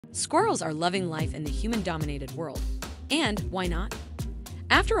Squirrels are loving life in the human-dominated world. And why not?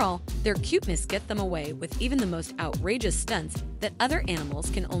 After all, their cuteness gets them away with even the most outrageous stunts that other animals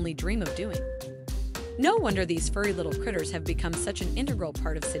can only dream of doing. No wonder these furry little critters have become such an integral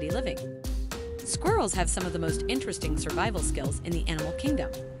part of city living. Squirrels have some of the most interesting survival skills in the animal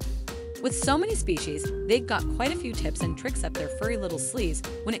kingdom. With so many species, they've got quite a few tips and tricks up their furry little sleeves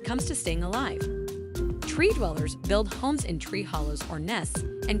when it comes to staying alive. Tree dwellers build homes in tree hollows or nests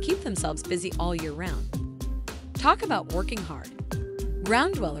and keep themselves busy all year round. Talk about working hard.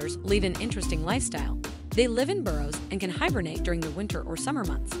 Ground dwellers lead an interesting lifestyle. They live in burrows and can hibernate during the winter or summer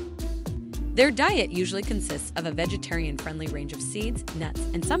months. Their diet usually consists of a vegetarian-friendly range of seeds, nuts,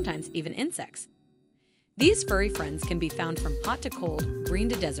 and sometimes even insects. These furry friends can be found from hot to cold, green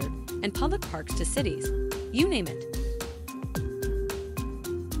to desert, and public parks to cities. You name it.